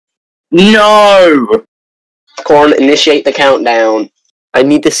No! Corn, initiate the countdown. I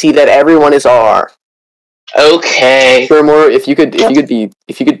need to see that everyone is R. Okay. Siromoru, if you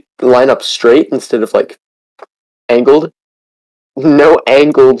could line up straight instead of like angled. No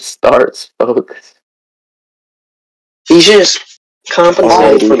angled starts, folks. He's just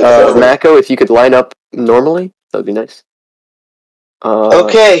compensating for the Mako, if you could line up normally, that would be nice.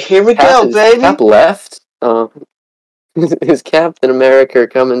 Okay, here we go, baby. Cap left. Is Captain America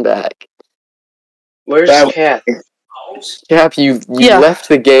coming back? Where's Cap? Cap, you left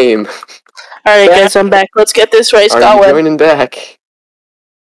the game. Alright, guys, I'm back. Let's get this race going. Are you joining back?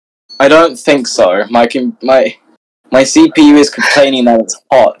 I don't think so. My CPU is complaining that it's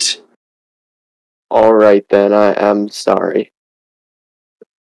hot. Alright then, I am sorry.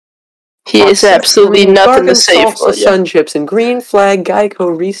 He is absolutely nothing to say for you. Sun chips and green flag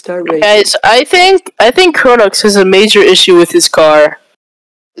Geico restart race. Guys, I think Chronux has a major issue with his car.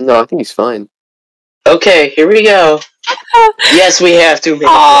 No, I think he's fine. Okay, here we go. Yes, we have to. Wait.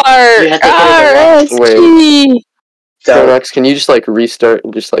 Chronux, can you just like restart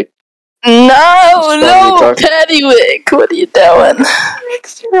and just like... No, Paddywig, what are you doing?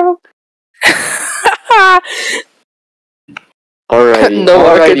 Alrighty, No,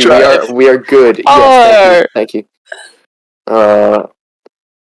 alrighty, we are good. Yes, thank you.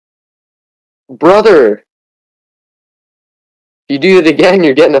 Brother, you do it again,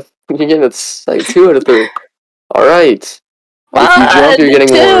 you're getting a 2 out of 3. Alright. If you jump, you're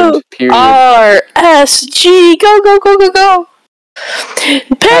getting warned. Period. RSG, go.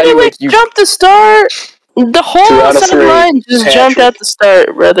 Paddywig jumped the start. The whole center line just jumped at the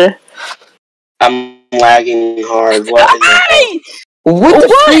start, brother. I'm lagging hard. What the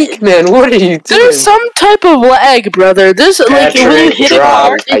freak, man? What are you doing? There's some type of lag, brother. There's like when you hit it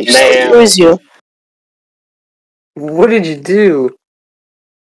hard, it just destroys you. What did you do?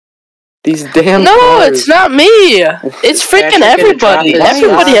 These damn No, cars. it's not me. It's freaking everybody.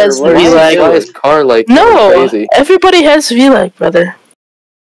 Everybody has VLAG. Car like crazy. Everybody has VLAG, brother.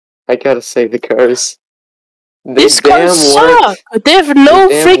 I gotta say, the cars. These cars suck. They have no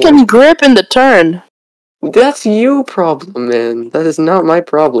freaking grip in the turn. That's your problem, man. That is not my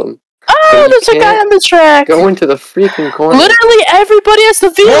problem. Oh, there's a guy on the track. Go into the freaking corner. Literally everybody has the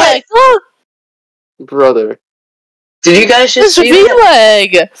VLAG. Look. Brother. Did you guys just see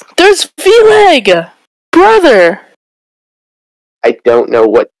VLAG? There's VLAG! Brother! I don't know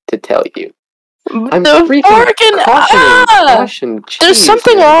what to tell you. I'm freaking caution. There's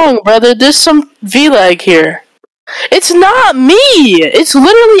something wrong, brother. There's some VLAG here. It's not me! It's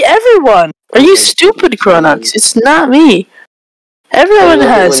literally everyone! Are you stupid, Chronux? It's not me. Everyone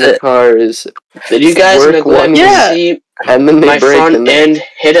has it. Did you guys neglect to see and then my front end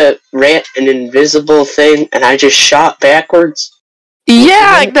hit an invisible thing and I just shot backwards?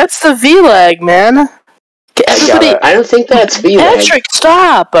 Yeah, that's the VLAG, man. Everybody, I don't think that's VLAG. Patrick,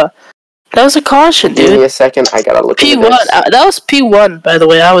 stop! That was a caution, dude. Give me a second, I gotta look into this. That was P1, by the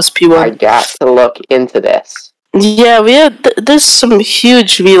way. I was P1. I got to look into this. Yeah, there's some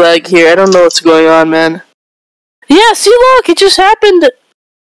huge VLAG here. I don't know what's going on, man. Yeah, see, look, it just happened.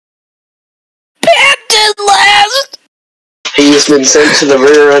 Pat did last! He's been sent to the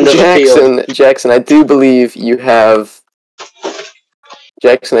rear end of the field. Jackson, I do believe you have...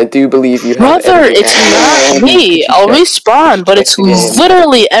 Brother, it's not me. I'll respawn, but it's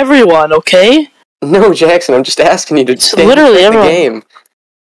literally everyone, okay? No, Jackson, I'm just asking you to stay literally everyone. The game.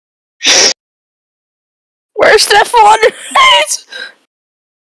 Where's that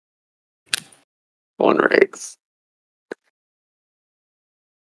Phone rigs?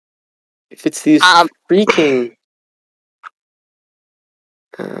 If it's these freaking...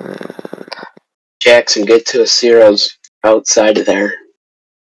 Jackson, get to a Ciro's outside of there.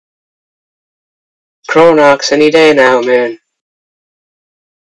 Chronox, any day now, man.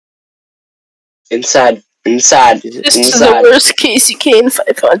 Inside. This is the worst Casey Kane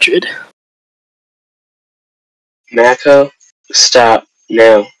 500. Mako, stop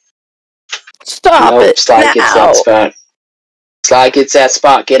now. Stop it Sly now. Gets that spot. Sly gets that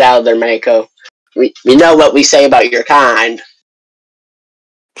spot. Get out of there, Mako. We know what we say about your kind.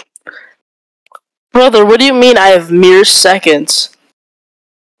 Brother, what do you mean I have mere seconds?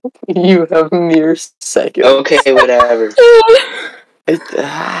 You have mere seconds. Okay, whatever.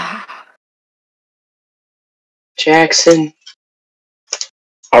 Jackson,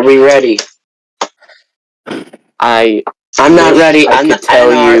 are we ready? I'm not ready. I'm not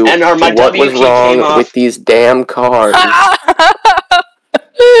tell you what was wrong with these damn cars.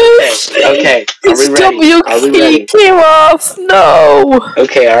 Okay. Are we ready? Are we ready? Came off. No.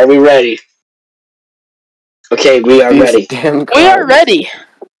 Okay, are we ready? Okay, we are ready. We are ready.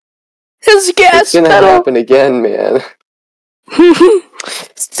 His gas It's gonna pedal. happen again, man.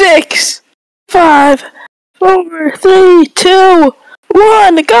 6, 5, 4, 3, 2,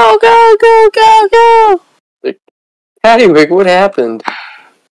 1. Go, go, go, go, go. Paddywig, what happened?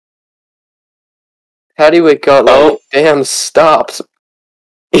 Paddywig got like damn stops.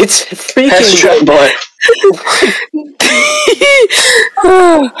 It's freaking That's true, boy.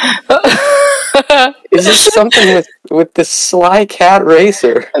 Is this something with the Sly Cat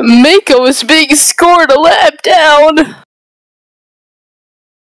Racer? Mako is being scored a lap down.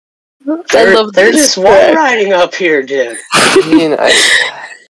 They're just wall riding up here, dude. I mean,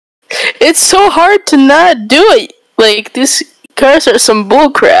 It's so hard to not do it. Like, these cars are some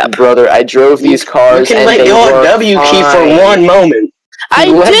bullcrap. brother, I drove these cars You can and let they go were of W key fine. for 1 moment. I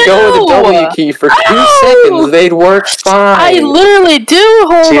let go of the W key for 2 seconds. They'd work fine. I literally do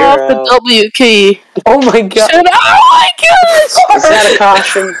hold off the W key. Oh my god! Oh my gosh! Is that a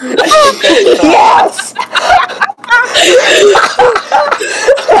caution? Yes!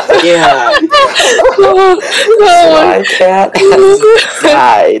 Yeah. Sly Cat has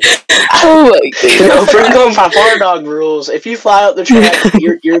died. Oh my god! No, if we're going by Hard Dog rules, if you fly up the track,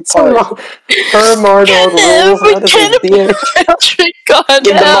 you're part. Per Mardog rules, how does it deal? Patrick, God,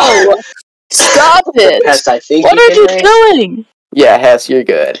 no! Stop it! Yes, I think What are you race. doing? Yeah, Hess, you're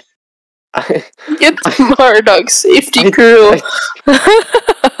good. Get the Mardog safety crew.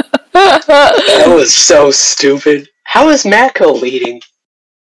 That was so stupid. How is Mako leading?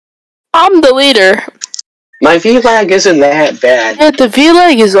 I'm the leader. My V-lag isn't that bad. Yeah, the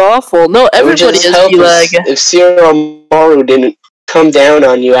V-lag is awful. No, everybody has V-lag. If Siromoru didn't come down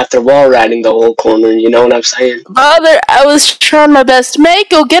on you after wall riding the whole corner, you know what I'm saying? Father, I was trying my best.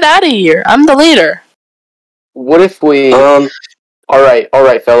 Mako, get out of here. I'm the leader. What if we...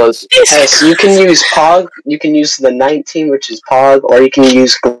 Alright, fellas. Yes, you can use Pog, you can use the 19, which is Pog, or you can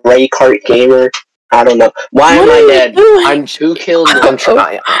use Grey Cart Gamer. I don't know. Why am I dead? Who killed me? I'm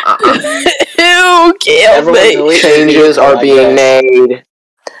trying. Who killed me? Changes are being made.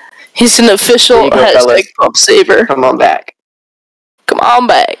 He's an official hashtag pump saver. Come on back. Come on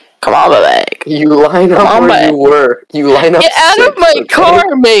back. Come on back. You line up where you were. You line up. Get out of my car,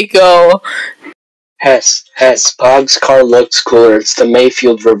 Mako. Hess, Pog's car looks cooler. It's the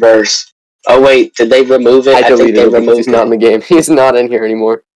Mayfield reverse. Oh wait, did they remove it? I think deleted they it. removed He's not in the game. He's not in here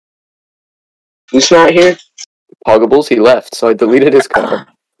anymore. Who's not here? Poggables, he left, so I deleted his car.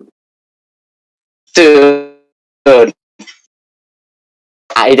 Dude. I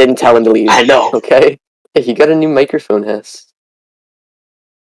didn't tell him to leave. I know. Okay? Hey, he got a new microphone, Hess.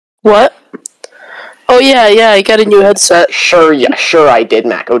 What? Oh yeah, I got a new headset. Sure I did,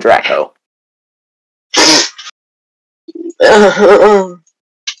 Mako Draco.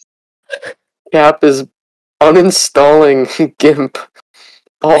 Cap is uninstalling GIMP.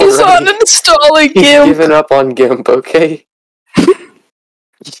 He's uninstalling GIMP. He's given up on GIMP, okay?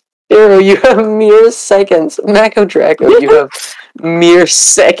 Hero, you have mere seconds. Mako Draco, you have mere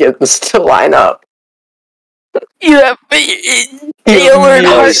seconds to line up. You have Taylor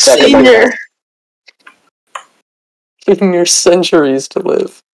Hart Sr. Mere centuries to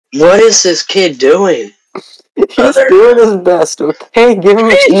live. What is this kid doing? He's doing his best, okay? Give him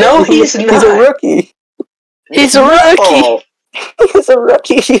a chance. No, he's not. He's a rookie. He's a rookie. He's a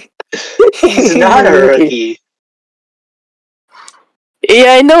rookie. He's not a rookie.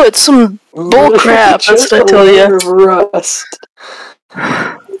 Yeah, I know, it's some bull crap, that's what I tell you. Rust.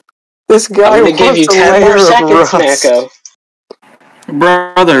 This guy I'm gonna give you 10 more seconds, Mako.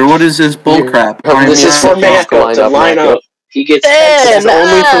 Brother, what is this bullcrap? This is for Mako to line up. He gets 10 seconds.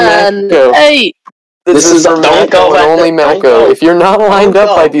 Only for Mako. Hey! This is for Mako and only Mako. If you're not lined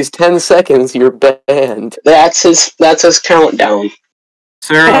up by go. these 10 seconds, you're banned. That's his countdown.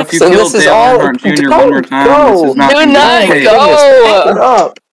 Sir, if you Jackson, kill this is Dale all- Earnhardt Jr. don't one more time, go. this is not Do gonna be not okay. go. Back it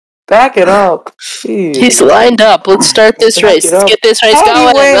up. Back it up. Jeez. He's lined up. Let's start this race. Let's get this race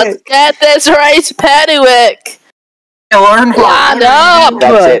going. Let's get this race, Paddywig. Dale Earnhardt, Line up.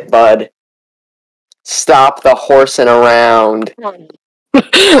 That's it, bud. Stop the horsing around.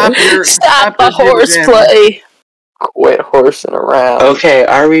 Stop the horseplay. Quit horsing around. Okay,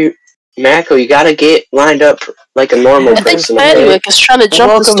 are we... Mako, you gotta get lined up like a normal I think person. Paddywig is trying to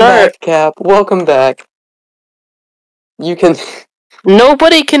jump the Welcome start. back, Cap. Welcome back. You can...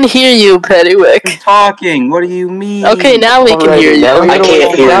 Nobody can hear you, Paddywig. I'm talking. What do you mean? Okay, now we can hear Now we you. I gotta can't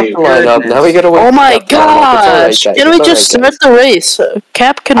wait for hear Cap you. to line up. Now we gotta wait Oh for my Cap to line up. It's all right, gosh! guys. Can we It's all just right, start the race?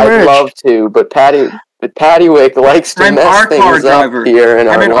 Cap can I'd merge. love to, but Paddywig likes to I'm mess our car things up driver. here in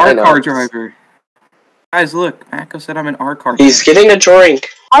I'm our an art car lineups. driver. Guys, look. Mako said I'm an R-card. He's getting a drink.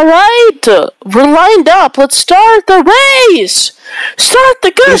 Alright, we're lined up. Let's start the race! Start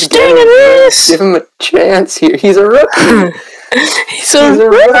the gosh dang it race! Give him a chance here. He's a rookie. He's a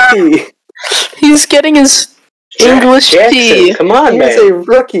rookie. He's getting his English tea. Jackson, come on, He's man. a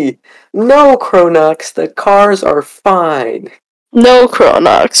rookie. No, Cronox, the cars are fine. No,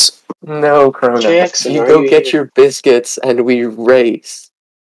 Cronox. No, Cronox. Jackson, you are go you get here? your biscuits and we race.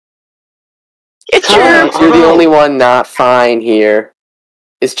 Get Come your... on. You're the only one not fine here.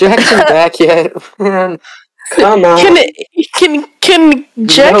 Is Jackson back yet? Man. Come on. Can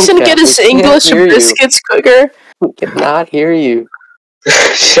Jackson No, get his Cap, we can't English hear you. biscuits quicker? We cannot hear you.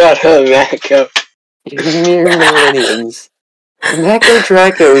 Shut up, Mako. You're mere millenniums. Mako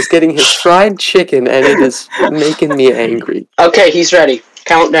Draco is getting his fried chicken and it is making me angry. Okay, he's ready.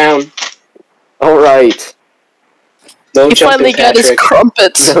 Countdown. Alright. No He jumping, finally got his Patrick.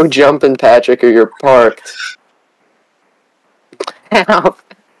 crumpets. No jumping, Patrick, or you're parked. Ow.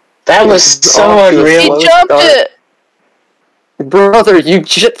 That was so Off to a He unreal. slow jumped start. it! Brother, if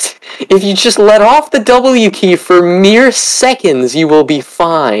you just let off the W key for mere seconds, you will be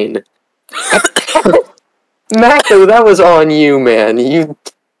fine. Mako, that was on you, man. You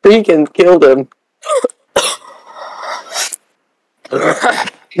freaking killed him.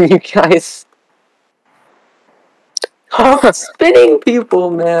 You guys... Oh, spinning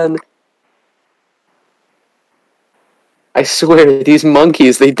people, man. I swear, these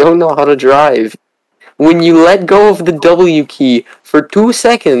monkeys, they don't know how to drive. When you let go of the W key for 2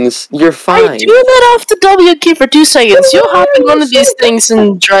 seconds, you're fine. I do let off the W key for 2 seconds. You hop in one of these things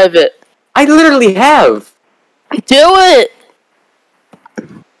and drive it. I literally have. Do it!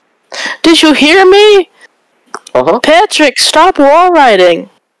 Did you hear me? Uh-huh. Patrick, stop wall riding.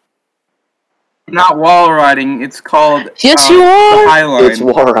 Not wall riding. It's called. Yes, you The are. High Line. It's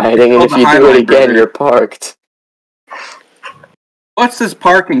wall riding, and Oh, if the you do Highline, it again, brother. you're parked. What's this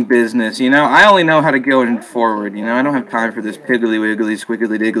parking business? You know, I only know how to go in forward. You know, I don't have time for this piggly wiggly,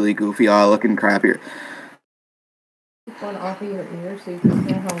 squiggly diggly, goofy looking crap here. One off of your ear so you can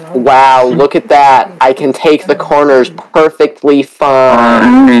hear how loud. Wow, look at that. I can take the corners perfectly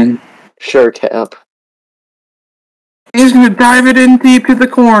fine. Sure, Cap. He's gonna dive it in deep to the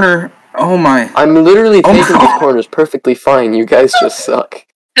corner. Oh my. I'm literally Oh my taking the God. corners perfectly fine. You guys just suck.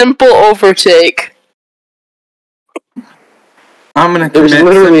 Simple overtake. I'm gonna There's commit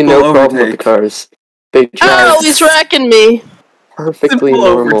literally simple no problem with the overtake. cars. They drive Oh, he's racking me. perfectly Simple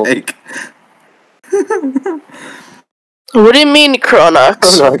normal. overtake. What do you mean, Cronox?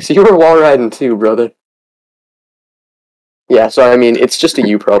 Cronox, you were wall riding too, brother. Yeah, so I mean, it's just a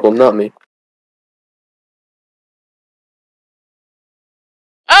you problem, not me.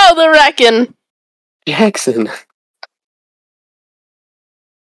 Oh, they're wrecking. Jackson.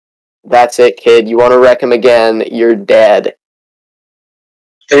 That's it, kid. You want to wreck him again, you're dead.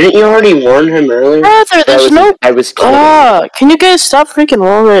 Didn't you already warn him earlier? Brother, there's no... I was kidding. Can you guys stop freaking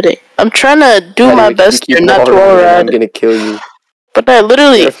wall riding? I'm trying to do How my you best keep here, not to wall wall riding, I'm ride. gonna kill you. But I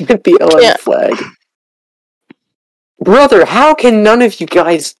literally... With the BLM Yeah. flag. Brother, how can none of you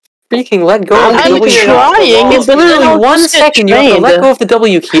guys freaking let go of the I'm W key? trying. It's literally I'll 1 just get second you have to trained. let go of the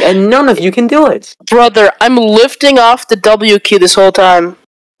W key, and none of you can do it. Brother, I'm lifting off the W key this whole time.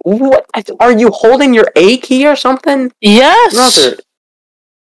 What? Are you holding your A key or something? Yes! Brother.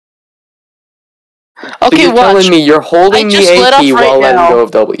 Okay, so you're watch. telling me you're holding I the just A let key off right while letting now. go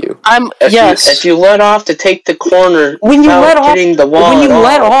of W. If you let off to take the corner When you without let off, hitting the wall when you at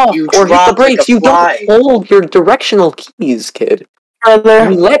let all, off you or hit the drop like brakes, a you fly. don't hold your directional keys, kid.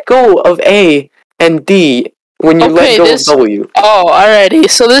 Brother. You let go of A and D when you let Okay, go this... of W. Oh, alrighty.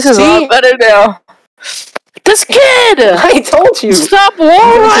 So this is a See? lot better now. This kid! I told you. Stop wall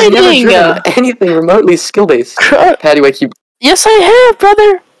You guys have never riding! driven anything remotely skill-based. Patty, wait, you... Yes, I have,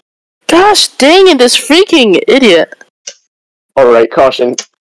 brother. Gosh dang it, this freaking idiot. Alright, caution.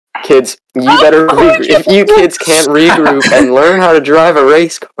 Kids, you better regroup. If you kids can't regroup and learn how to drive a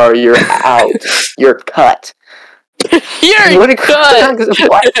race car, you're out. You're cut. You're What a cut.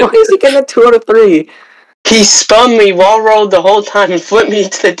 why is he getting a 2 out of 3? He spun me, wall rolled the whole time, and flipped me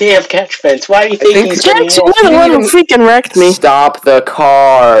into the damn catch fence. Why do you think think he's Jackson, getting you're the one who even- freaking wrecked me. Stop the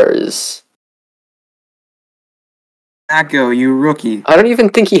cars. Mako, you rookie. I don't even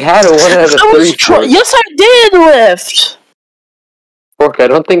think he had a 1 out of I 3 was for it. yes, I did lift. Fork, I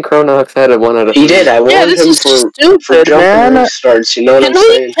don't think Cronox had a 1 out of 3. He did, I warned Yeah, this him is for stupid, jumping man. restarts, you know what Can I'm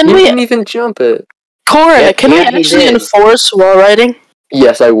we, saying? can You we, didn't even jump it. Corin, Yeah, can we yeah, he actually did. enforce wall riding?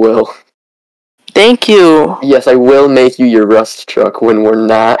 Yes, I will. Thank you. Yes, I will make you your rust truck when we're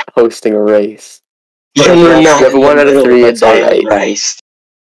not hosting a race. But we're You not have a in 1 the out of middle 3, a it's damn alright. race.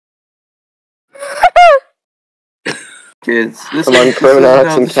 kids. Come on,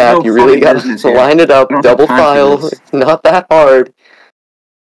 Cronox and Cap, you really gotta line it up, double file. It's not that hard.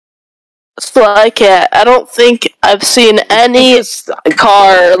 Slycat, I don't think I've seen any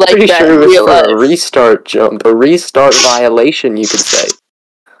car like Pretty that sure it in was real for life. a restart jump, a restart violation, you could say.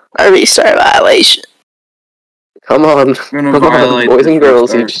 A restart violation. Come on, boys and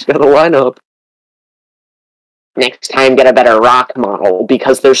girls, you just gotta line up. Next time, get a better rock model,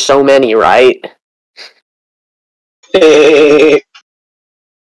 because there's so many, right? The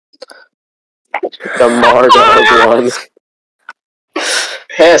Mardog one.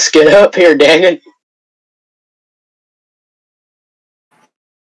 Hess, get up here, dang it.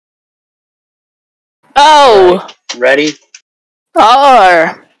 Oh! Right. Ready?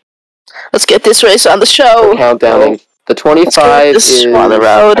 Let's get this race on the show. We're countdowning. The 25 is on the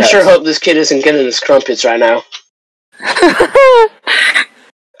road. I sure hope this kid isn't getting his crumpets right now.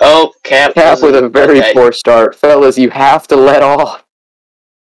 Oh, Cap with a very poor start. Fellas, you have to let off.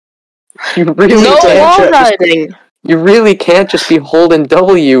 You really no can't wall riding. You really can't just be holding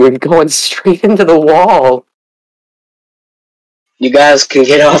W and going straight into the wall. You guys can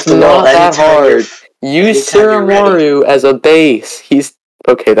get off the wall that hard. Use Siromoru as a base. He's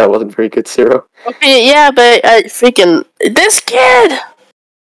okay. That wasn't very good, Siro. Okay, yeah, but freaking this kid.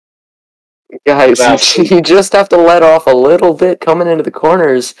 Guys, you just have to let off a little bit coming into the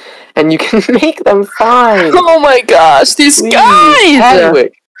corners, and you can make them fine. Oh my gosh, these guys!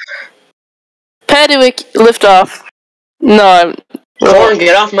 Paddywick, lift off. No, Corn,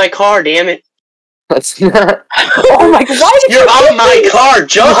 get off my car, damn it. That's not... Oh my god, why did You're on my car,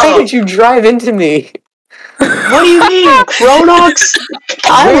 jump! Why did you drive into me? What do you mean, Cronox?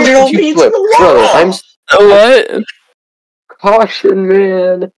 I drove me into the wall! What? Caution,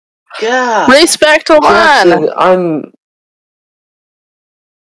 man. Yeah. Race back to line.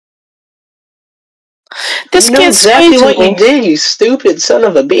 This you know kid's exactly what you did, you stupid son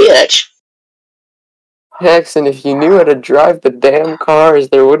of a bitch. Jackson, if you knew how to drive the damn cars,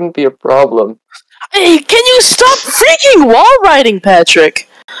 there wouldn't be a problem. Hey, can you stop freaking wall riding, Patrick?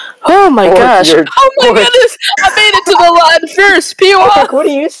 Oh my gosh. Oh my goodness! I made it to the line first! P1! What are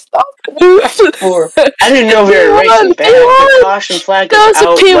you stopping for? I didn't know we were racing back. The caution flag was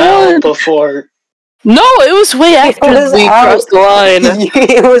out well before. No, it was way after we crossed the line.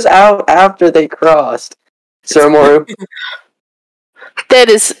 It was out after they crossed. Siromoru. That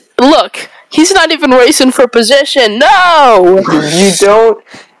is... Look, he's not even racing for position. No! You don't...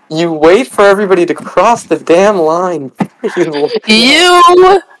 You wait for everybody to cross the damn line.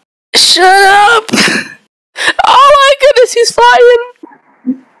 You... Shut up! Oh my goodness, he's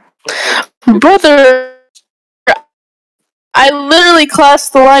flying! Brother... I literally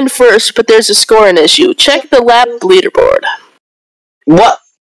crossed the line first, but there's a scoring issue. Check the lap leaderboard. What?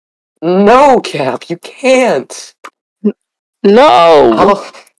 No, Cap, you can't. No.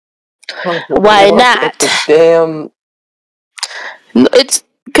 Why not? Damn. It's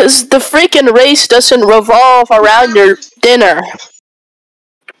because the freaking race doesn't revolve around your dinner.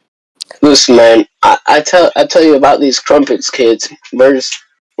 Listen, man, I tell you about these crumpets, kids. Where's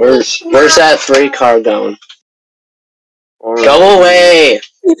that 3 car going? Right. Go away!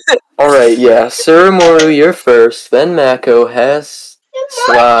 Alright, yeah. Siromoru, you're first. Then Mako, Hess,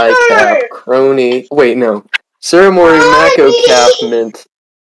 Sly, Cap, Crony. Wait, no. Siromoru, Mako, Cap, Mint,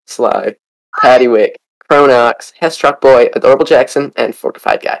 Sly, Paddywick, Cronox, Hess Truck Boy, Adorable Jackson, and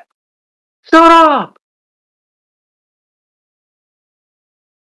Fortified Guy. Shut up!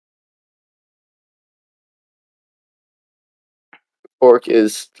 Fork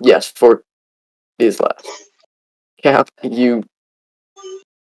is last. Cap, you...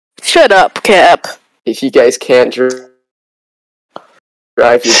 Shut up, Cap. If you guys can't drive,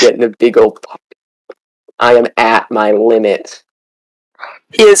 you're getting a big old puppy. I am at my limit.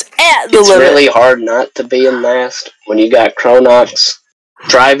 He is at the limit. It's really hard not to be in last when you got Cronox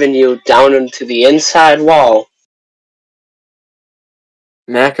driving you down into the inside wall.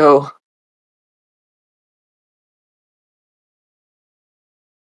 Mako.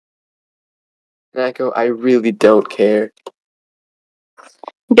 Mako, I really don't care.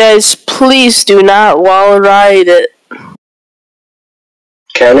 Guys, please do not wall ride it.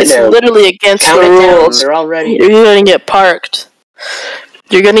 Count it it's down. Literally against the rules. They're all ready. You're gonna get parked.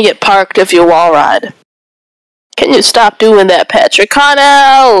 You're gonna get parked if you wall ride. Can you stop doing that, Patrick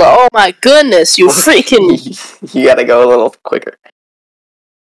Connell? Oh my goodness, you freaking... You gotta go a little quicker.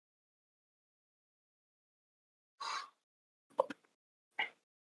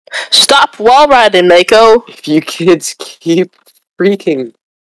 Stop wall riding, Mako. If you kids keep freaking...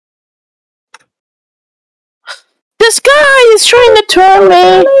 This guy is trying to turn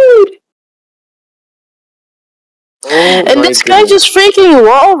me. Oh And my this guy goodness. just freaking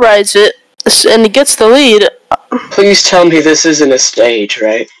wall rides it, and he gets the lead. Please tell me this isn't a stage,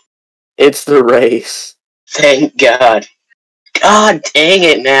 right? It's the race. Thank God. God dang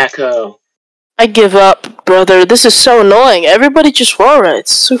it, Mako. I give up, brother. This is so annoying. Everybody just wall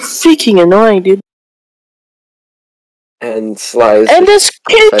rides. So freaking annoying, dude. And Sly is And this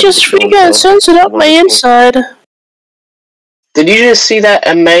kid excited just to show freaking himself. sends it up my Wonderful. inside. Did you just see that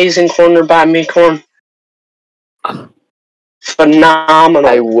amazing corner by me, Corn? Phenomenal.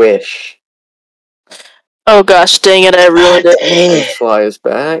 I wish. Oh gosh, dang it, I ruined God it. dang And it. Sly is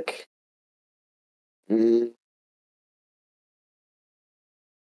back. Mm.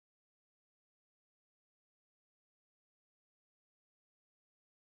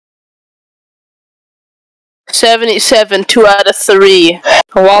 77, 2 out of 3.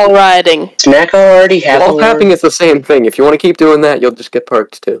 Wall riding. Does Mako already have Wall a tapping word? is the same thing. If you want to keep doing that, you'll just get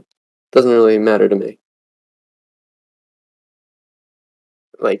parked too. Doesn't really matter to me.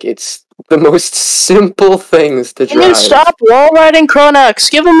 Like, it's the most simple things to Can you drive. stop wall riding, Cronox?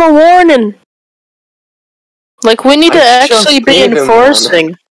 Give him a warning. Like, we need to I just actually be gave him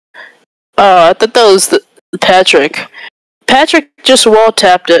enforcing. Oh, I thought that was the Patrick. Patrick just wall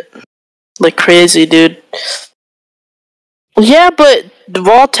tapped it. Like crazy, dude. Yeah, but the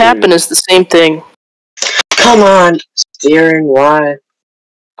wall tapping is the same thing. Come on, steering, why?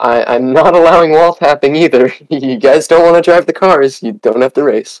 I'm not allowing wall tapping either. You guys don't want to drive the cars, you don't have to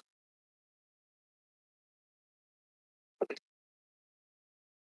race.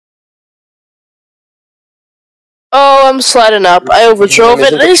 Oh, I'm sliding up. I overdrove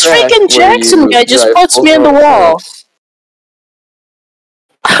Isn't it. the This track freaking where Jackson you guy just drive puts me in the over wall. tracks.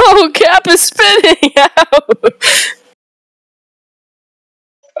 Oh, Cap is spinning out.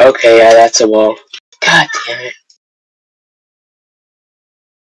 Okay, yeah, that's a wall. God damn it.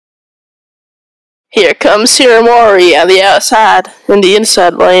 Here comes Siromoru on the outside, in the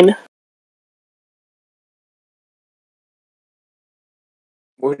inside lane.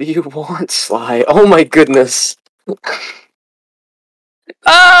 What do you want, Sly? Oh my goodness.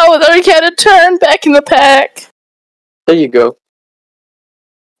 Oh, there he got a turn back in the pack. There you go.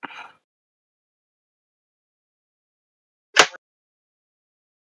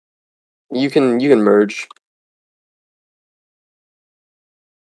 You can merge.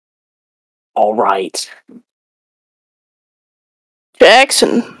 All right.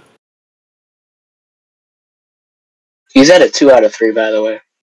 Jackson. He's at a 2 out of 3, by the way.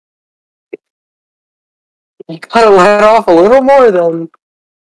 You gotta let off a little more then.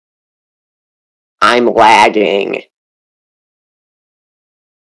 I'm lagging.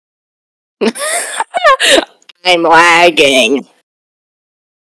 I'm lagging.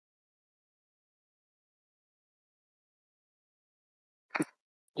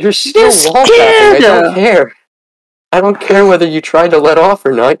 You're still This wall tapping. I kid! don't care. I don't care whether you try to let off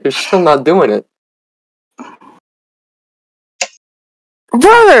or not. You're still not doing it.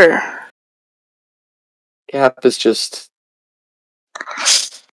 Brother! Cap is just.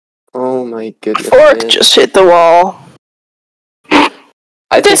 Oh my goodness. Fork Man. just hit the wall.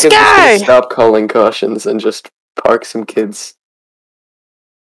 I think This I'm just guy! gonna stop calling cautions and just park some kids.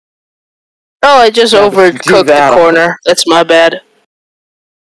 Oh, I just Yeah, but you do overcooked that. the corner. That's my bad.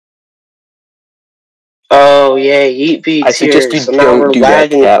 Oh, yeah, Yeet Beats I suggest here, you so now don't we're do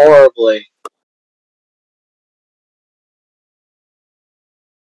that, lagging Cap. horribly.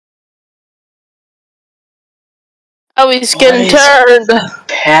 Oh, he's getting What is turned.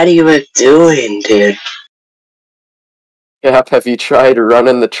 Patty doing, dude? Cap, have you tried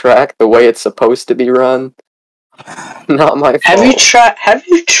running the track the way it's supposed to be run? Not my fault. Have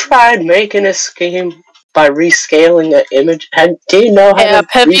you tried making a scheme by rescaling an image? Do you know how Yep, to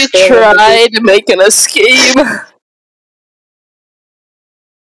have you rescale tried making a scheme?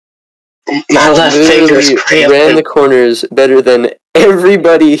 My left finger's Literally ran cramping. the corners better than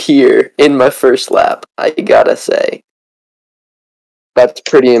everybody here in my first lap, I gotta say. That's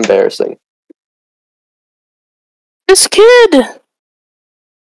pretty embarrassing. This kid!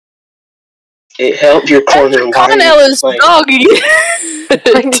 It helped your corner. Patrick Why are you Connell is playing? dogging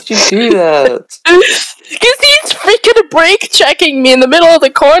Why did you do that? Because he's freaking brake checking me in the middle of the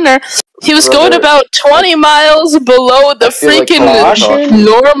corner. He was going Brother, about 20 miles below the I feel like freaking caution?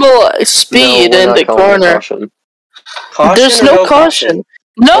 normal speed No, we're in not the calling it corner. caution. Caution There's or no caution.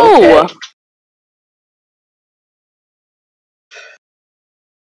 No! Okay.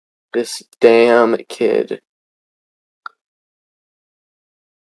 This damn kid.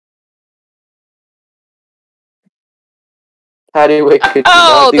 Paddywig, could you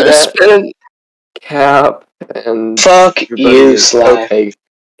Oh, not do they're that? spinning. Cap and Fuck everybody you, is Sly. okay.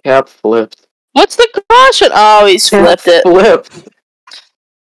 Cap flipped. What's the caution? Oh, he's flipped it. Flipped.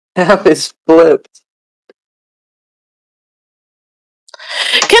 Half is flipped.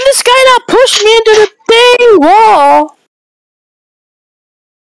 Can this guy not push me into the dang wall?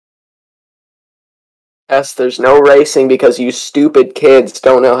 Yes, there's no racing because you stupid kids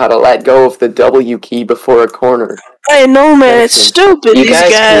don't know how to let go of the W key before a corner. I know, man. It's Jackson. stupid. You These guys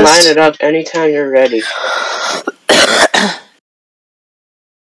can guys. line it up anytime you're ready.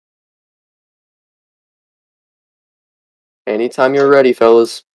 Anytime you're ready,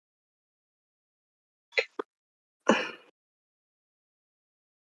 fellas.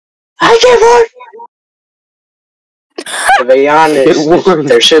 I get more. To be honest, Get warned.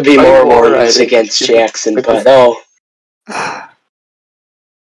 there should be By more war warnings riding. against Jackson, but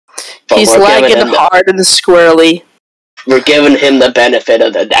He's we're lagging giving him hard and squirrely. we're giving him the benefit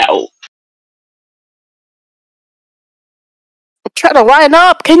of the doubt. Try to line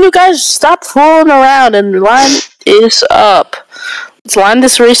up. Can you guys stop fooling around and line this up? Let's line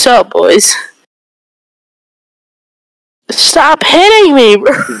this race up, boys. Stop hitting me,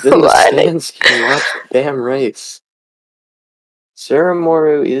 bro. He's in the stands. You can watch the damn race.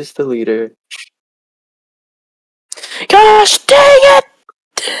 Siromoru is the leader. Gosh dang it!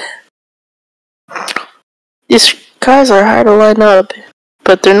 These guys are hard to line up,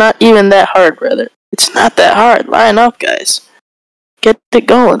 but they're not even that hard, brother. It's not that hard. Line up, guys. Get it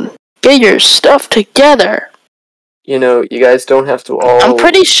going. Get your stuff together. You know, you guys don't have to all... I'm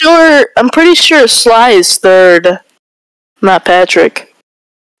pretty sure Sly is third, not Patrick.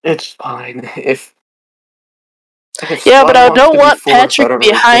 It's fine. If Yeah, but Sly I wants don't to be want fourth, I Patrick don't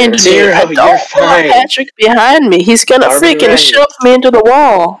really behind care. me. Zero, I you're don't want fine. Patrick behind me. He's gonna Are we freaking ready? shove me into the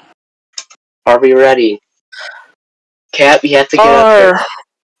wall. Are we ready? Cap, you have to get up here.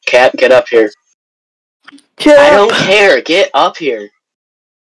 Cap, get up here. I don't care. Get up here.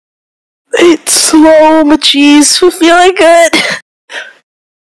 It's slow, my cheese. We're feeling good.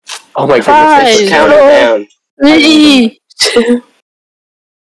 Oh my goodness. Five, Count it down. 3, 2.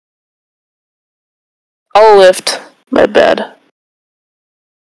 I'll lift. My bad.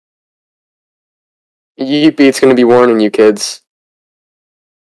 Yeepy, it's gonna be warning you kids.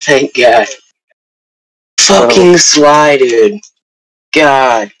 Thank God. Fucking Sly, dude.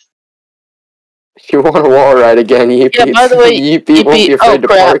 God. If you want a wall ride again, Yeepy, Yeah, by the way, Yeepy won't be afraid to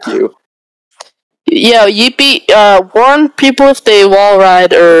park you. Yeah, Yeepy, warn people if they wall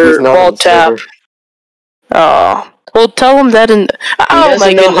ride He's or not wall on the tap. server. Oh. Well, tell him that in... He Oh my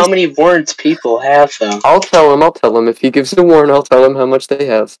doesn't know goodness. how many words people have, though. I'll tell him. If he gives a warn, I'll tell him how much they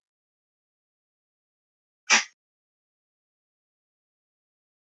have.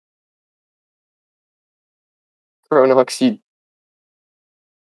 Chronox, you...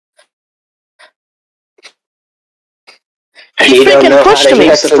 He don't freaking know how pushed to me.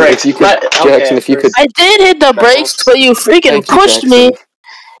 use the Jackson, brakes. if you could, Jackson, if you could... I did hit the brakes, but you freaking Thank you, pushed me Jackson.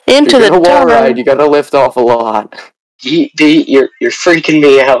 into You're the gonna wall tunnel. ride, you gotta lift off a lot. You're freaking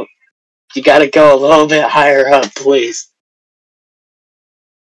me out. You gotta go a little bit higher up, please.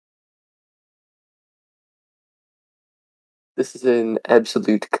 This is an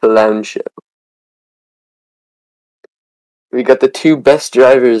absolute clown show. We got the two best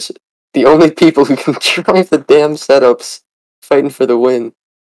drivers, the only people who can drive the damn setups, fighting for the win.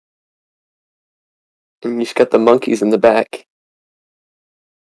 And you just got the monkeys in the back.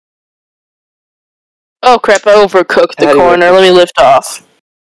 Oh crap, I overcooked the Patty corner. Mc- Let me lift off.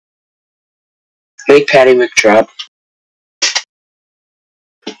 Make Patty McDrop.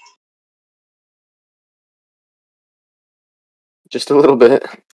 Just a little bit.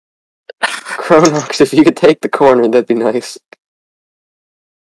 Chronox, if you could take the corner, that'd be nice.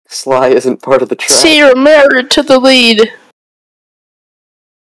 Sly isn't part of the track. Siromoru to the lead.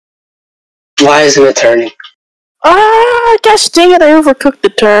 Why isn't it turning? Gosh dang it, I overcooked the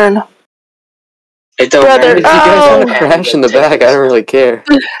turn. It don't Brother, matter. If you guys Oh. want to crash in the back, I don't really care.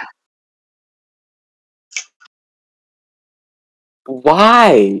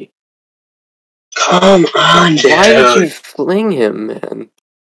 Why? Come on, dude. Why did you fling him, man?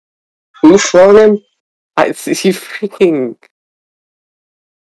 Who flung him? He freaking...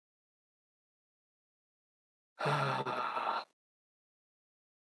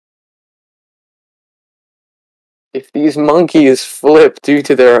 If these monkeys flip due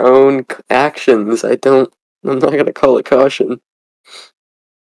to their own actions, I'm not gonna call it caution.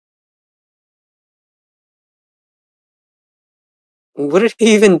 What did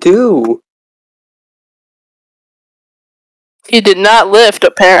he even do? He did not lift,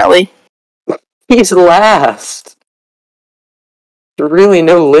 apparently. He's last. really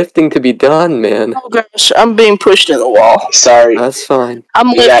no lifting to be done, man. Oh gosh, I'm being pushed in the wall. Sorry. That's fine.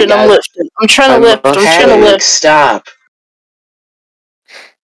 I'm lifting. I'm trying to lift. I'm trying to lift. Stop.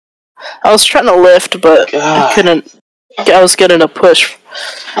 I was trying to lift, but God. I couldn't. I was getting a push.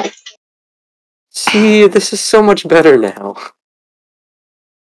 See, this is so much better now.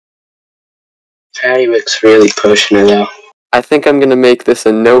 Pattywick's really pushing it out. I think I'm gonna make this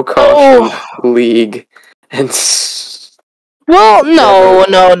a no caution league, and well, no.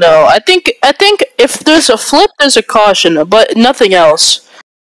 I think if there's a flip, there's a caution, but nothing else.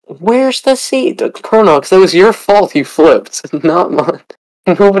 Where's the seat, Chronox? That was your fault. You flipped, not mine.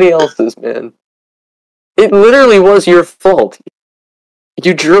 Nobody else's, man. It literally was your fault.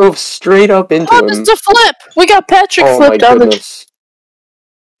 You drove straight up into him. Oh, this is a flip. We got Patrick flipped on the.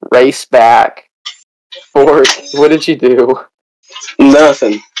 Race back. Fork, what did you do?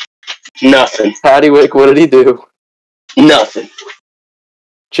 Nothing. Pattywick, what did he do? Nothing.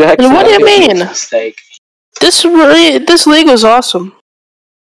 Jackson, what do you mean? Mistake. This league was awesome,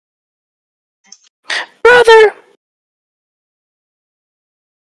 brother.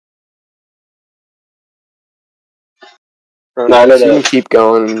 No, you can keep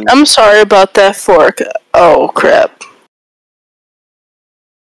going. I'm sorry about that fork. Oh crap.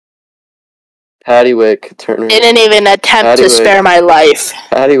 Pattywick, Turner. Didn't even attempt to spare my life.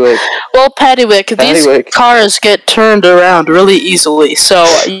 Pattywick. Well, Pattywick, these cars get turned around really easily, so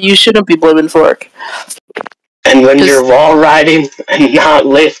you shouldn't be blaming Fork. And when you're wall riding and not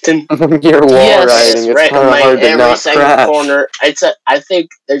lifting, you're wall riding. It's kind of hard to not crash. Corner, I think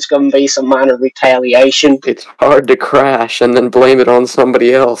there's going to be some minor retaliation. It's hard to crash and then blame it on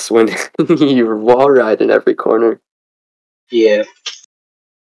somebody else when you're wall riding every corner. Yeah.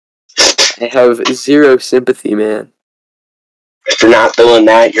 I have zero sympathy, man. If you're not doing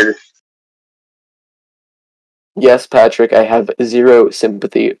that, you're... Yes, Patrick, I have zero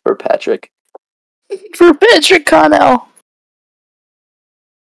sympathy for Patrick. For Patrick Connell.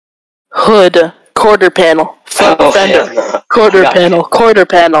 Hood, quarter panel, front fender, quarter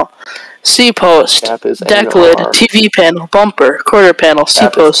panel, C-post, deck lid, TV panel, bumper, quarter panel,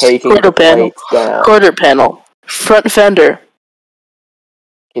 C-post, quarter panel, front fender.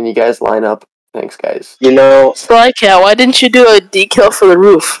 Can you guys line up? Thanks, guys. You know... Slycat, why didn't you do a decal for the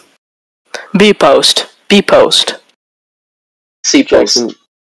roof? B-post. C-post.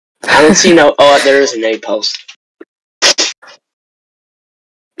 I don't see no... Oh, there is an A-post.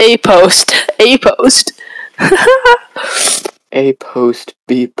 A-post. A-post,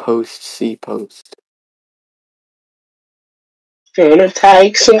 B-post, C-post. Gonna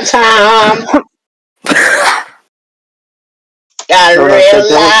take some time. Gotta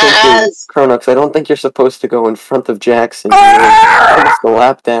realize. Chronox, I don't think you're supposed to go in front of Jackson. You're the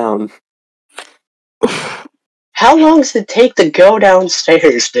lap down. How long does it take to go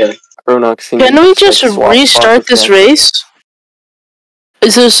downstairs, dude? Chronox, can we just restart this race?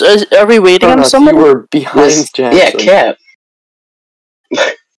 Are we waiting on someone? You were behind Jackson. Yeah, Cap.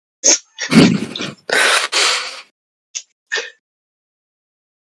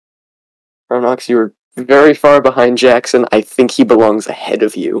 Chronox, you were very far behind Jackson. I think he belongs ahead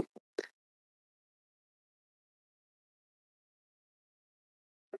of you.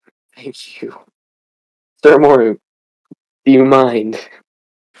 Thank you. Siromoru, do you mind?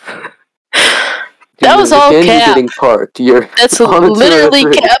 That was all Cap. You're getting parked. That's literally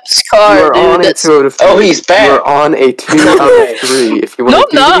Cap's car, dude. Oh, he's back. You're on a 2 out of 3. If you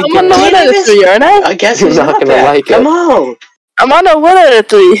want I'm on a 1 out of 3, aren't I? I guess you're not gonna like it. Come on. I'm on a 1 out of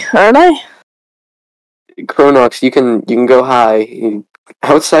 3, aren't I? Chronox, you can go high.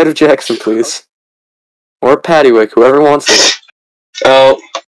 Outside of Jackson, please. Or Pattywick, whoever wants it. Oh.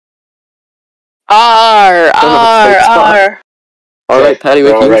 R. Alright,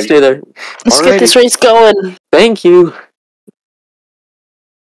 Pattywick, you can stay there. Let's get this race going. Thank you.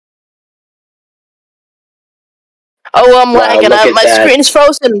 Oh, I'm lagging. My screen's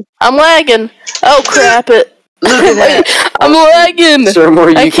frozen. I'm lagging. Oh, crap it. Look at that. I'm lagging.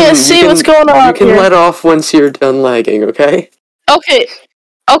 Siromoru, I can't see what's going on. You can let off once you're done lagging, okay? Okay,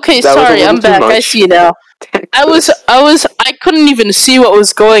 sorry, I'm back. I see now. I couldn't even see what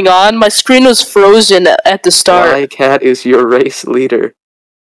was going on. My screen was frozen at the start. Cat is your race leader.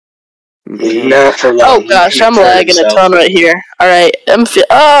 Not for long. Oh gosh, I'm lagging a ton right here. Alright, I'm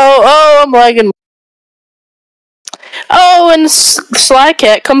lagging. Oh, and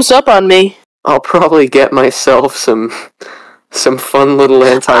Slycat comes up on me. I'll probably get myself some fun little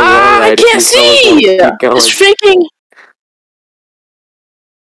anti-wall ride. I can't see! It's freaking...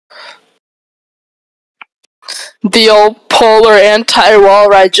 The old polar anti-wall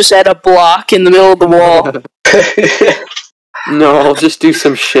ride just at a block in the middle of the wall. No, I'll just do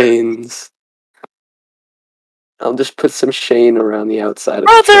some Shanes. I'll just put some Shane around the outside of the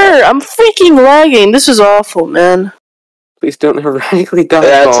Brother, track. I'm freaking lagging. This is awful, man. Please don't erratically dive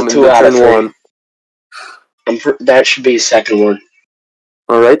That's bomb a into 2 out of turn 3. 1. That should be second one.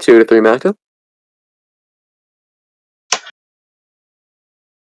 Alright, 2 to 3, Mako.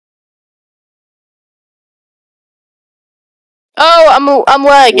 Oh, I'm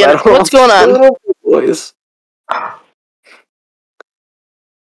lagging. Let What's off going on? little boys.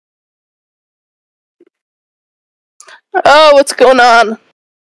 Oh, what's going on?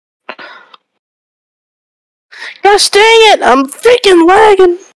 Gosh dang it! I'm freaking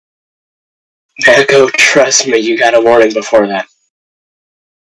lagging. Echo, trust me, you got a warning before that.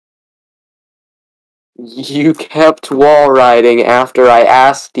 You kept wall riding after I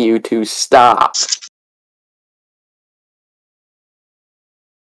asked you to stop.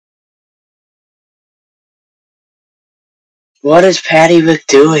 What is Pattywick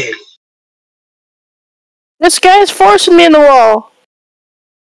doing? This guy's forcing me in the wall.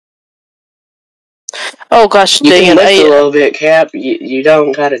 Oh gosh You dang can it! lift a little bit, Cap. You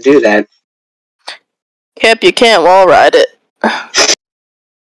don't gotta do that. Cap, you can't wall ride it.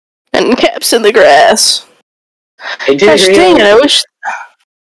 And Cap's in the grass. It did Gosh dang it! I wish.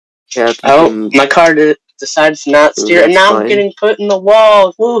 Cap, Oh, my car decided to not steer, and now I'm getting put in the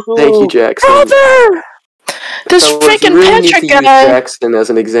wall. Woohoo! Thank you, Jackson. Brother! This So freaking you really need Patrick to use guy! Jackson as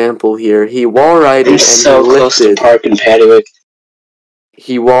an example here. He wall rided I'm and so he close to lifted. parking Pattywick.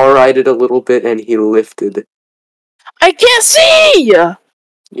 He wall rided a little bit and he lifted. I can't see!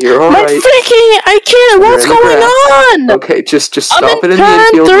 You're My alright. freaking... I can't... What's You're in the going on? Okay, just I'm stop in it in the turn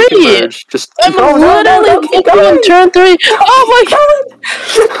infield. You can 3. merge. Just I'm literally in turn 3. Oh my god!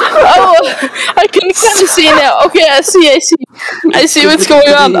 Oh, I can kind of see now. Okay, I see what's going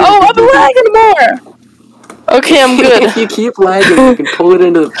on. Oh, I'm lagging more! Okay, I'm good. If you keep lagging, you can pull it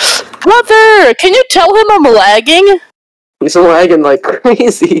into the... Brother, can you tell him I'm lagging? He's lagging like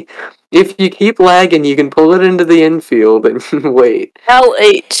crazy. If you keep lagging, you can pull it into the infield and wait.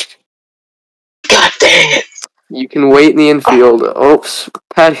 L8. God dang it! You can wait in the infield. Oops,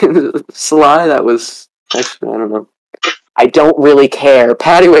 Patty Sly, that was... Actually, I don't know. I don't really care.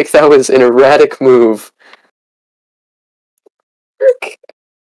 Pattywick, that was an erratic move.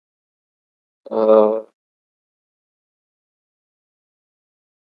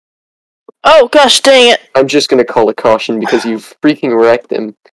 Oh, gosh dang it. I'm just gonna call a caution because you freaking wrecked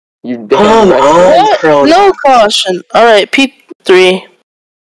him. You damn Come wrecked him. on, What? Crone. No caution. Alright, P3.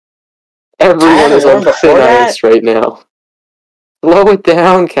 Everyone is on Before thin that? ice right now. Slow it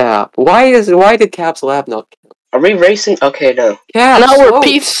down, Cap. Why did Cap's lap not count? Are we racing? Okay, no. Cap, Now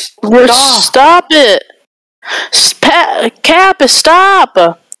we're slow. Stop it. Cap,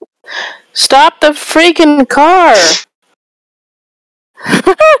 stop. Stop the freaking car.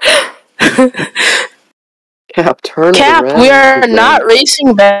 Cap, turn it Cap, around. we are not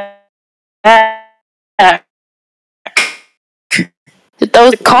racing back. That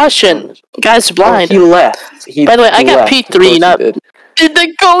was a caution. Guy's blind. Oh, he left. By the way, I got left. P3, not did. in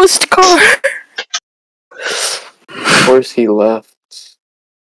the ghost car. Of course he left.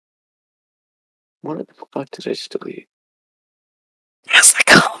 What the fuck did I just delete? Yes, I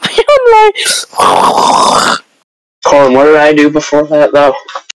got me online. Colin, what did I do before that, though?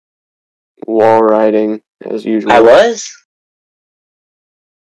 Wall riding, as usual. I was?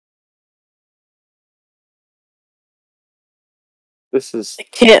 This is... I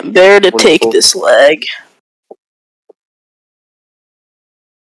can't bear to Wonderful. take this leg.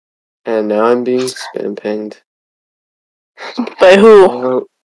 And now I'm being spam pinged. By who? Oh,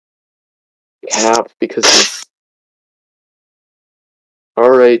 Cap, because he's...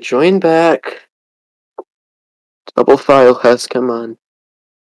 Alright, join back. Double file has come on.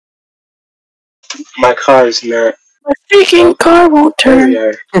 My car's not. My freaking car won't There we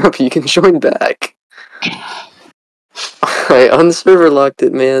turn. are. Cap, you can join back. I unserver locked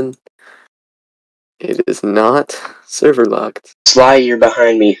it, man. It is not server locked. Sly, you're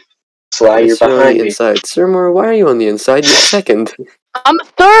behind me. Sly, you're You're on behind the me. inside. Siromoru, why are you on the inside? You're second. I'm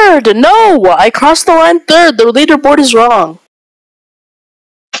third. No, I crossed the line third. The leaderboard is wrong.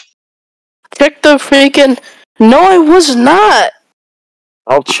 Check the freaking... No, I was not.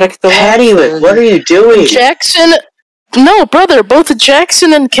 I'll check the Pattywick, what are you doing? Jackson... No, brother, both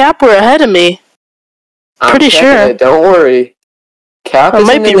Jackson and Cap were ahead of me. I'm Pretty checking sure. it, don't worry. Cap I isn't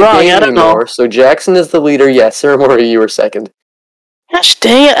might be in the wrong, game I don't know. anymore, so Jackson is the leader. Yes, Siromoru, you were second. Gosh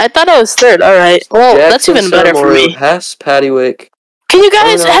dang it, I thought I was third. Alright, well, that's Jackson, even better for Siromoru, me. Hess, Pattywick. Can you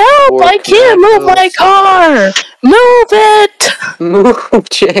guys Oh, no, help? or I can't move my car! Move it! Move,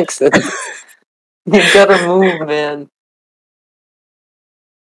 Jackson. You gotta move, man.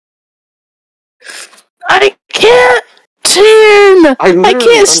 I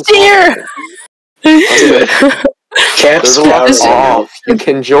can't steer. Cap's power went out. You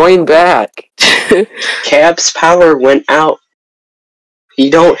can join back. Cap's power went out. You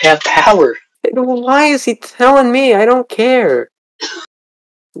don't have power. Why is he telling me? I don't care.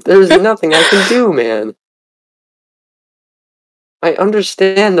 There's nothing I can do, man. I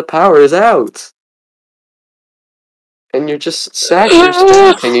understand the power is out. And you're just sat here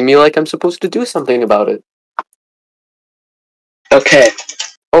spam-pinging me like I'm supposed to do something about it. Okay.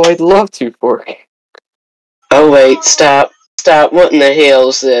 Oh, I'd love to, Fork. Oh wait, stop. Stop. What in the hell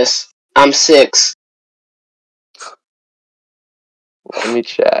is this? I'm 6. Let me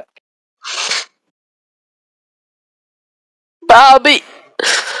check. Bobby.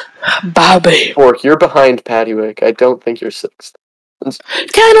 Fork, you're behind Pattywick. I don't think you're 6th.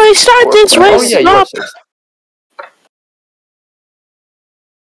 Can I start Fork, this race? Oh yeah, you are 6th.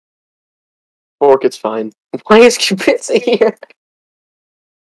 Fork, it's fine. Why is Cupid's here?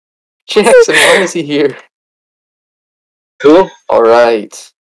 Jackson, why is he here? Who?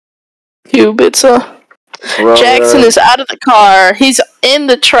 Alright. Cubitza. Brother. Jackson is out of the car. He's in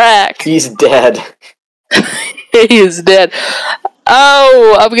the track. He's dead. He is dead.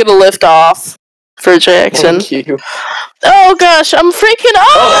 Oh, I'm gonna lift off for Jackson. Thank you. Oh gosh, I'm freaking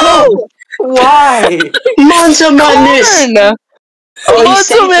out! Why? Monza Madness! Corn! Oh, he Monza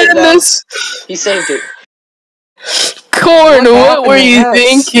saved it, though. Madness! He saved it. Corn, what happened were to you Hess?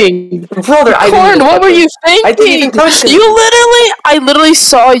 thinking? Brother, I Corn, didn't what were you thinking? I didn't even touch him. I literally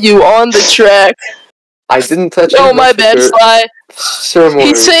saw you on the track. I didn't touch Oh, him. my bad, Sly. Siromoru.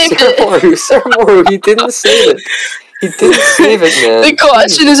 He saved it. Siromoru, he didn't save it. He didn't save it, man. The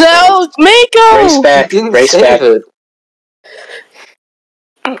caution is out. Mako! Race back. He didn't Race save back. it.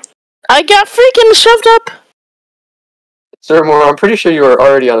 I got freaking shoved up. Siromoru, I'm pretty sure you are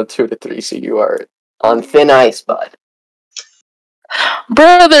already on a 2 to 3, so you are on thin ice, bud.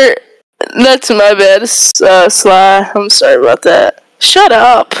 Brother, that's my bad, Sly. I'm sorry about that. Shut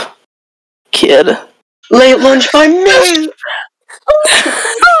up, kid. Late lunch by me! Late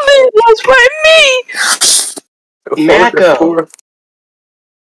lunch by me! Mako.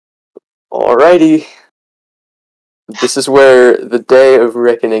 Alrighty. This is where the day of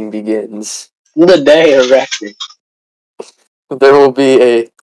reckoning begins. The day of reckoning. There will be a...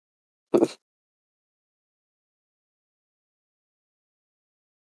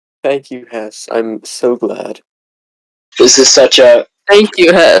 Thank you, Hess. I'm so glad. This is such a... Thank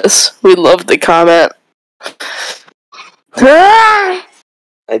you, Hess. We love the comment. Ah!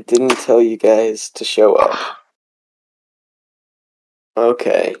 I didn't tell you guys to show up.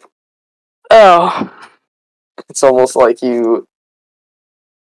 Okay. Oh. It's almost like you...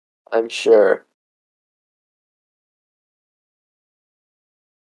 I'm sure.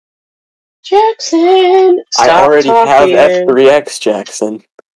 Jackson! Stop I already talking. have F3X, Jackson.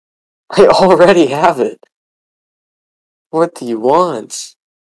 I already have it. What do you want?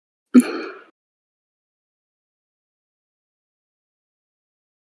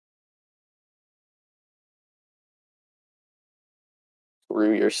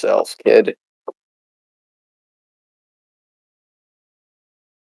 Screw yourself, kid.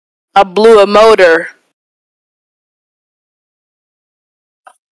 I blew a motor.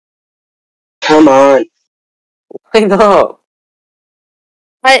 Come on. I know.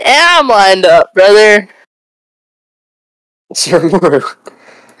 I am lined up, brother. Siromoru.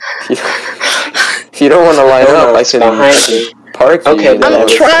 If you don't want to line Oh, up, no, I it's can behind me. park you. Okay, you know.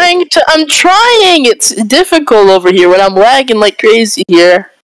 I'm trying! It's difficult over here when I'm lagging like crazy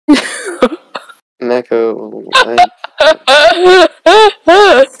here. Mako,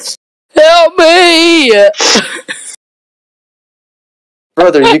 Help me!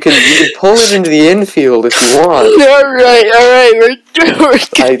 brother, you can pull it into the infield if you want. Alright, we're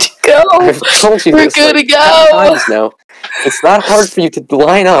good to go. I've told you We're this good like to go. 10 times now. It's not hard for you to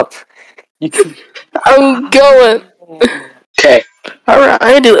line up. You can. I'm going. Okay.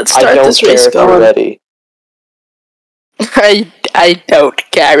 Alright, let's I start don't this care race if you're going. ready. I don't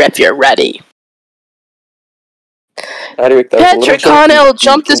care if you're ready. Patrick Connell,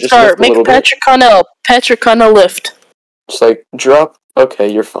 jump to start. Make Patrick Connell lift. Just like drop.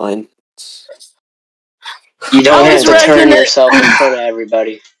 Okay, you're fine. You don't I have was to turn reckoning- yourself in front of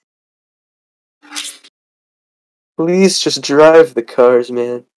everybody. Please just drive the cars,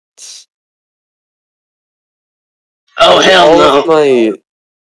 man. Oh, hell All no. of my...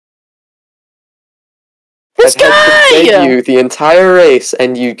 This I've had to beg guy! you the entire race,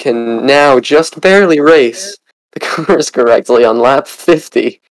 and you can now just barely race the cars correctly on lap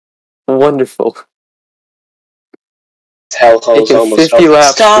 50. Wonderful. Hellhole's taking almost 50 over.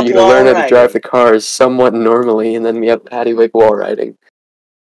 laps Stop for you to learn how to wall drive riding. the cars somewhat normally, and then we have Paddywig wall riding.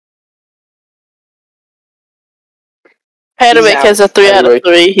 Paddywig has a 3 out of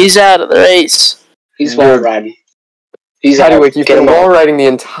 3. He's out of the race. He's wall riding. He's out. Paddywig, you've been wall riding the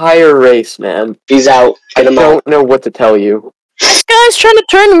entire race, man. He's out. I Get him don't out. know what to tell you. This guy's trying to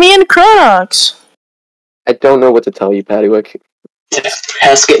turn me into Chronox. I don't know what to tell you, Paddywig.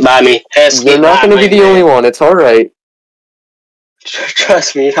 Hess, get by me. Hess, You're not going to be the only one. It's alright.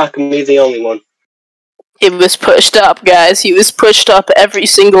 Trust me, you're not going to be the only one. He was pushed up, guys. He was pushed up every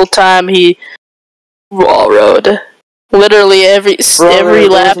single time he wall rode. Literally every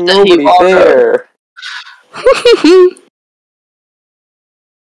lap that he wall rode.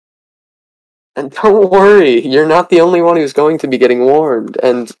 And don't worry, you're not the only one who's going to be getting warned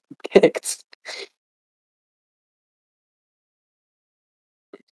and kicked.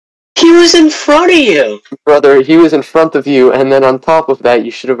 He was in front of you! Brother, he was in front of you, and then on top of that,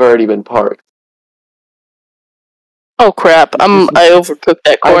 you should have already been parked. Oh crap, I overcooked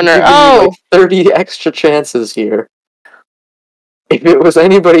that corner. You like 30 extra chances here. If it was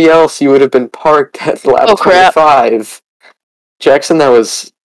anybody else, you would have been parked at lap 25. Jackson, that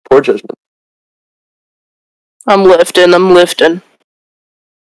was poor judgment. I'm lifting.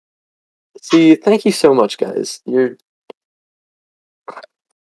 See, thank you so much, guys. You're...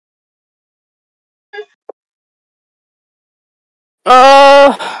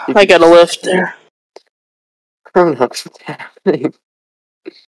 I gotta lift there. Chronox, what's happening?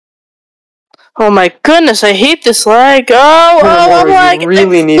 Oh my goodness, I hate this lag. I'm lagging. You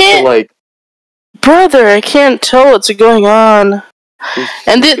really need to, like... Brother, I can't tell what's going on.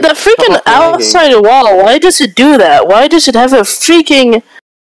 And the freaking outside wall, why does it do that? Why does it have a freaking,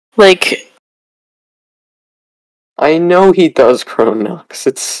 like... I know he does, Chronox.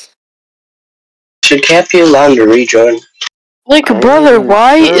 It's... Should Cap be allowed to rejoin? Like, brother,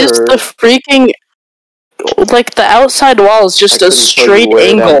 why is the freaking... Like, the outside wall is just a straight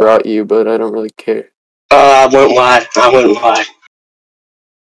angle. I brought you, but I don't really care. I went wide.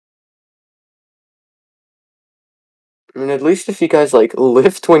 I mean, at least if you guys, like,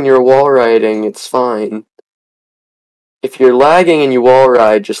 lift when you're wall riding, it's fine. If you're lagging and you wall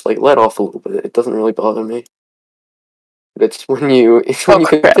ride, just, like, let off a little bit. It doesn't really bother me. But it's when you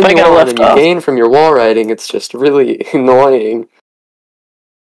continue on and you gain from your wall riding, it's just really annoying.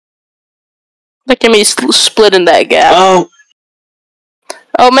 Look at me splitting that gap.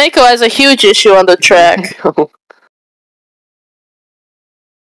 Oh, Mako has a huge issue on the track.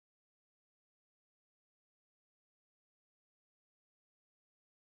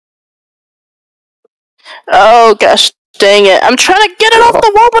 Oh gosh, dang it! I'm trying to get it off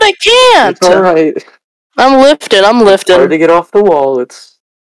the wall, but I can't. It's alright. I'm lifting. It's hard to get off the wall.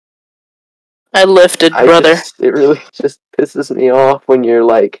 I lifted, brother. It really just pisses me off when you're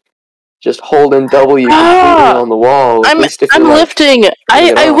like just holding W completely on the wall. I'm lifting.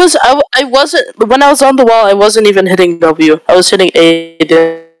 I wasn't when I was on the wall. I wasn't even hitting W. I was hitting A.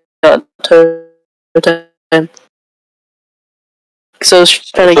 So I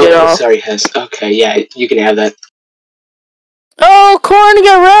was trying to get off. Sorry, Hess. Okay, yeah, you can have that. Oh, Corn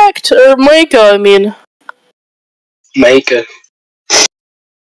got wrecked! Or Mako, I mean. Mako.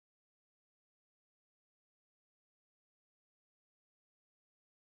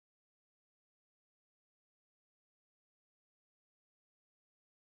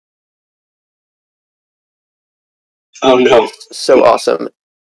 Oh no. So awesome.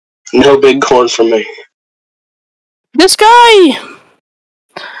 No big corn for me. This guy!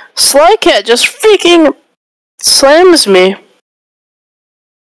 Slycat just freaking slams me.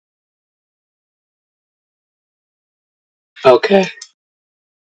 Okay.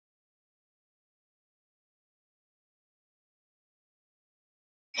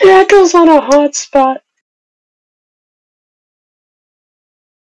 Yeah, it goes on a hot spot.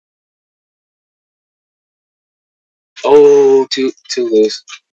 Oh, too loose.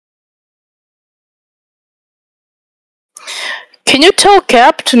 Can you tell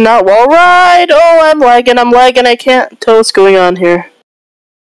Cap to not wall ride? Oh, I'm lagging, I can't tell what's going on here.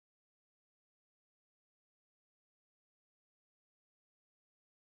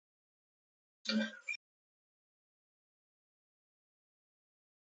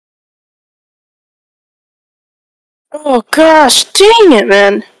 Oh gosh, dang it,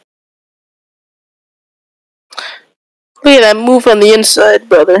 man. Look at that move on the inside,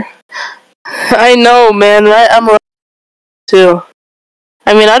 brother. I know, man, I'm lagging too.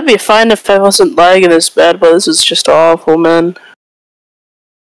 I mean, I'd be fine if I wasn't lagging this bad, but this is just awful, man.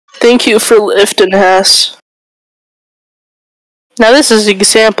 Thank you for lifting, Hess. Now this is an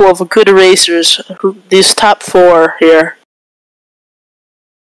example of a good racers, these top 4 here.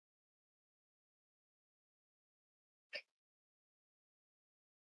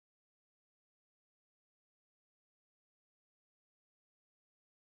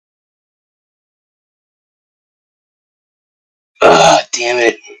 Damn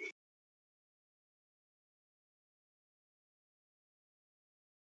it.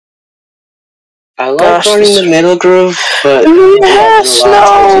 I love running the middle groove, but yes, a lot of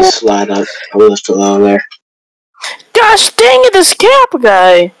times no. you slide up a little low there. Gosh dang it, this cap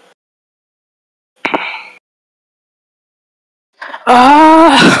guy.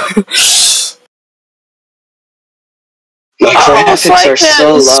 My graphics are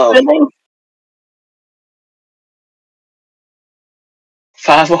so low. Spinning.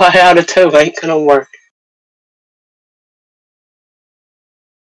 5Y out of 2 ain't gonna work.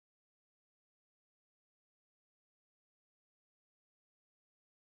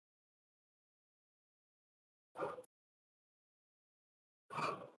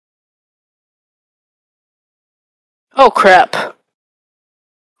 Oh crap.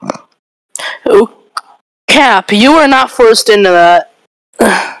 Oh, Cap, you are not forced into that.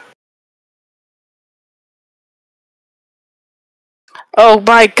 Oh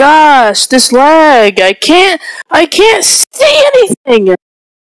my gosh, this lag. I can't see anything.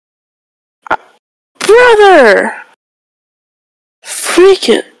 Brother. Freak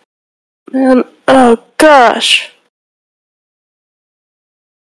it. Man, oh gosh.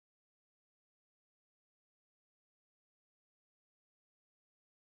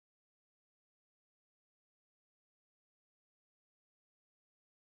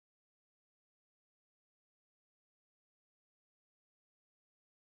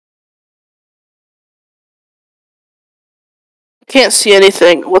 Can't see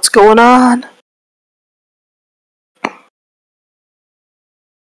anything. What's going on?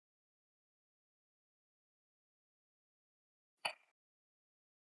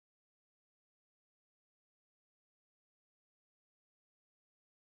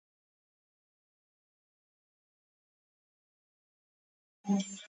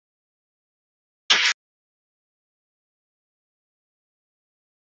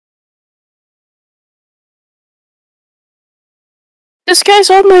 This guy's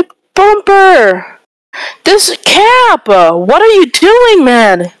on my bumper! This Cap! What are you doing,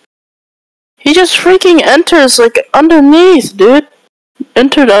 man? He just freaking enters, like, underneath, dude.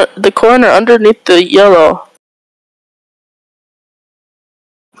 Entered the corner underneath the yellow.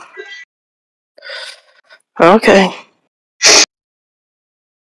 Okay.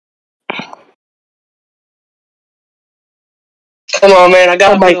 Come on, man, I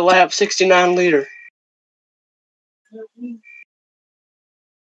gotta make a lap 69 liter.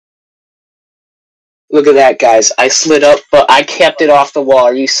 Look at that, guys. I slid up, but I kept it off the wall.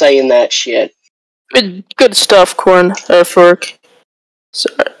 Are you saying that shit? Good stuff, Corn. Fork.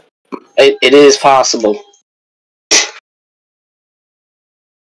 Sorry. It is possible.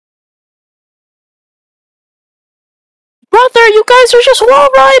 Brother, you guys are just wall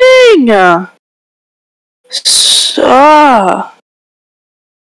riding!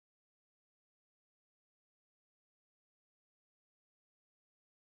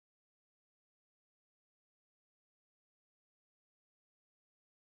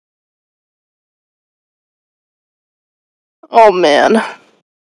 Oh man.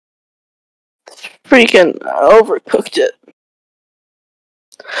 Freaking overcooked it.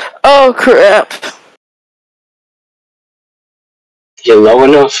 Oh crap. You low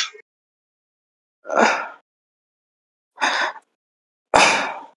enough?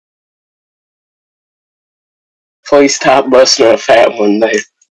 Please stop busting a fat one there.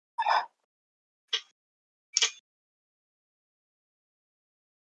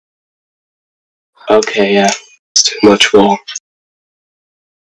 Okay, yeah. It's too much wall.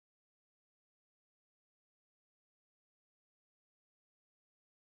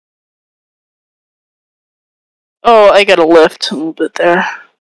 Oh, I gotta lift a little bit there.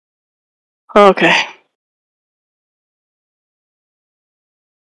 Okay.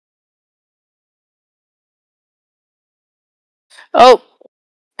 Oh,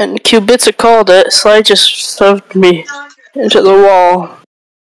 and Kubitsa called it. Slide just shoved me into the wall.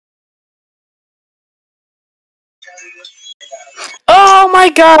 Oh my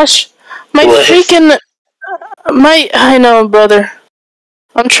gosh! My freaking... I know, brother.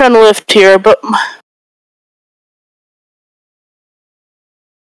 I'm trying to lift here, but...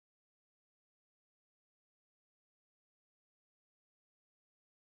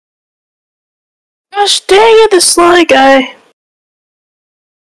 Gosh dang it, this sly guy.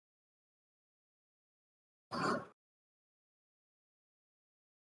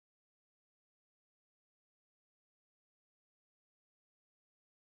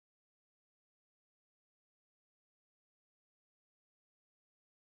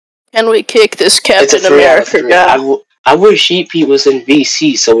 Can we kick this Captain America guy? I wish Sheepy was in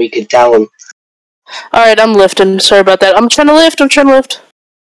VC so we could tell him. Alright, I'm lifting. Sorry about that. I'm trying to lift.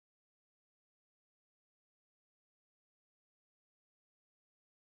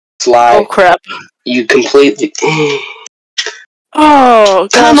 Sly, Oh, crap. you completely. Oh,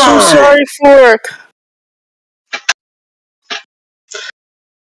 gosh, Come I'm on! sorry, Fork.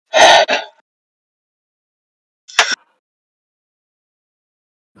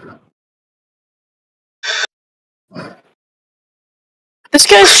 This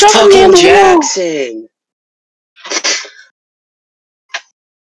guy's shoving me in Fucking the wall. Jackson!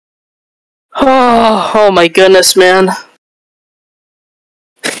 Oh my goodness, man.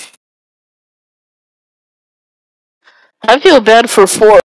 I feel bad for Fork.